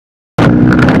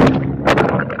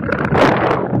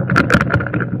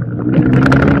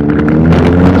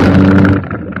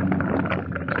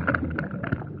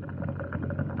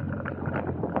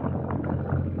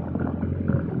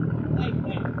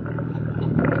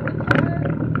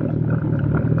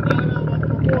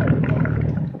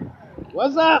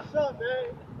What's up? What's up,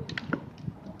 man?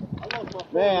 I lost my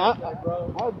phone Man,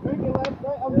 bro. I was drinking last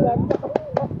night. I'm back.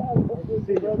 Nice to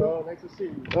see you, bro. Nice to see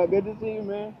you. Good to see you,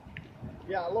 man.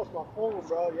 Yeah, I lost my phone,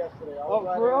 bro, yesterday. I Oh,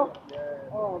 was for real?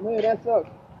 Yeah. Oh, man, that sucks.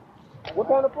 What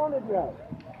kind of phone did you have?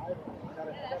 I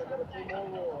gotta go to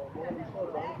T-Mobile or one of these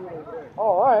stores. I'm doing over there.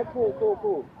 Oh, all right, cool.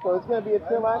 So it's gonna be a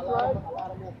chillax ride? A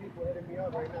lot of more people hitting me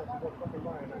up right now to go fucking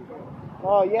buy it.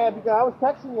 Oh yeah, because I was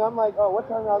texting you. I'm like, oh, what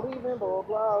time y'all leaving? Blah blah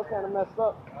blah. I was kind of messed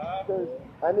up because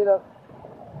I ended up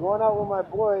going out with my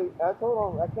boy. I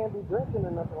told him I can't be drinking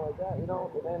or nothing like that, you know.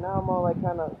 And now I'm all like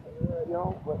kind of, you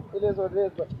know. But it is what it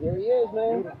is. But here he is,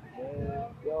 man.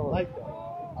 Yo, I like that.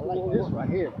 I like this right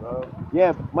here, bro.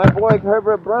 Yeah, my boy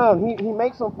Herbert Brown. He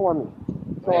makes them for me.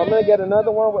 So I'm gonna get another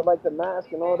one with like the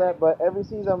mask and all that. But every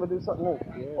season I'm gonna do something new.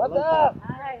 Yeah, What's up?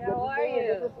 Hi, how are you?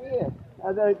 Good to see you.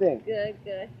 How's everything? Good.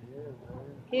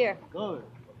 Here. Good.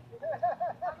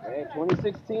 Man,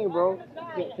 2016, bro.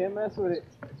 Can't mess with it.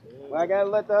 Well, I gotta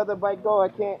let the other bike go. I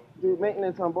can't do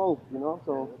maintenance on both, you know.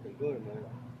 So. Good, man.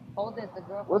 Hold this, the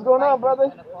girl. What's going on, brother?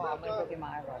 I'm gonna go get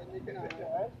my eyebrows.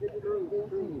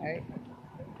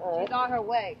 She's on her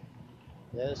way.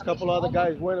 Yeah, there's a couple other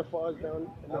guys waiting for us down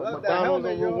in McDonald's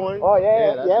over one. Oh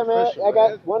yeah, man. official, I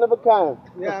got one of a kind.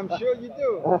 Yeah, I'm sure you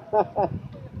do.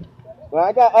 Well,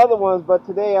 I got other ones, but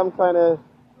today I'm trying to.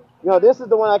 You know, this is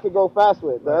the one I could go fast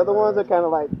with. The other ones are kind of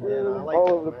like, I like all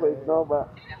that, over the place, you know. But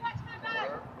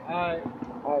Alright.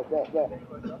 bet.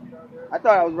 I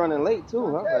thought I was running late too.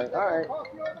 I was like, all right.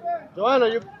 Joanna,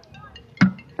 you.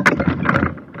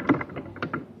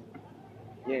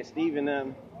 Yeah, Steve and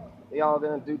them, they all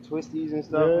gonna do twisties and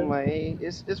stuff. Yeah. I'm like, hey,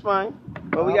 it's fine.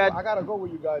 But we got. I gotta go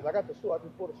with you guys. I got the suit. I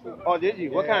just bought a suit. Oh, did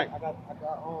you? What Yeah, kind? I got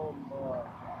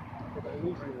the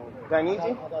Dainese one. Dainese?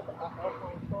 I got the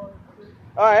Alpine Star.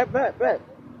 All right, bet. Alright.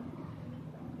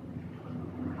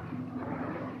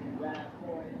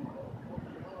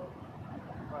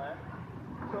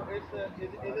 So is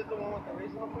it the one with the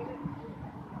race off in it?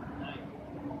 Nice.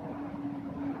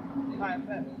 Alright,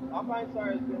 bet. Alpine Star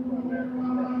is good for American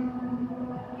stuff.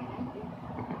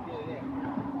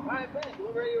 Yeah. Alright, bet.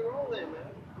 We're ready to roll then, man.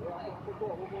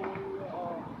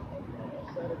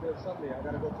 Saturday or Sunday, I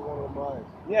gotta go to one of the mines.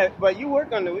 Yeah, but you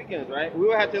work on the weekends, right? We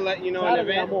will have to let you know in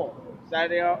Saturday, advance. I'm off.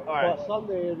 Saturday off? Alright. But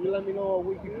Sunday, if you let me know a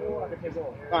week before, I can take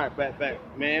off. Alright, bet.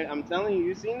 Man, I'm telling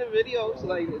you, seen the videos.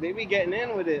 Like, they be getting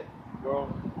in with it, bro.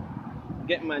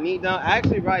 Getting my knee down. I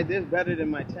actually ride this better than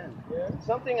my 10. Yeah?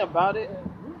 Something about it.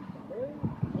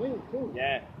 Clean, too.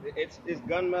 Yeah, it's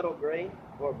gunmetal gray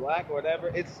or black or whatever.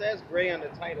 It says gray on the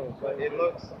title, but it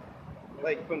looks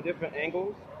like from different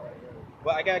angles.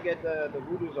 But I gotta get the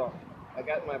voodoos off. I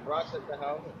got my Brox at the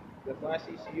house, the Flash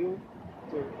ECU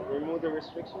to remove the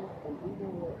restriction. And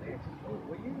even what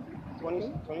year?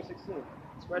 2016,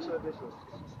 special edition.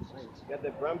 Got the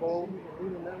Brembo.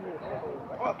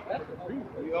 Oh, that's a treat.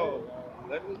 Yo,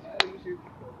 let me tell you,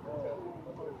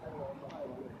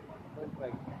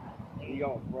 like,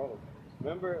 yo, bro.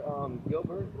 Remember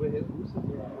Gilbert with his booster?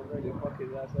 I'm ready to fuck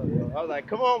his ass up, yo. I was like,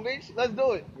 come on, bitch, let's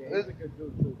do it. Yeah, he's a good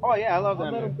dude, too. Oh, yeah, I love that,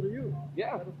 I met man. him through you.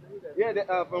 Yeah.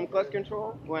 From Clutch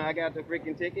Control, when I got the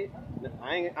freaking ticket.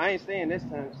 I ain't staying this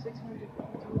time.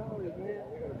 $652, man.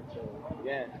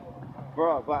 Yeah.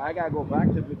 Bro, but I gotta go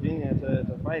back to Virginia to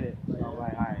fight it. So I'm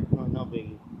like, alright, no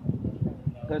biggie.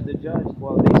 Because the judge,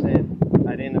 well, they said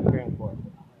I didn't appear in court.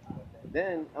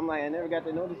 Then I'm like, I never got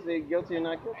to notice they guilty or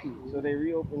not guilty. So they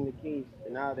reopened the case,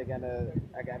 and now I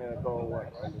gotta go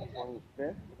what, on the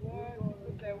 25th.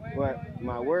 But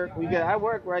my work, I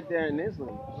work right there in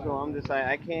Islam, so I'm just like,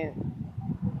 I can't.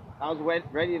 I was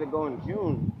ready to go in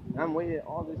June. I'm waiting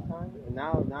all this time, and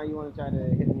now you want to try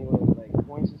to hit me with like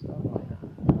points and stuff.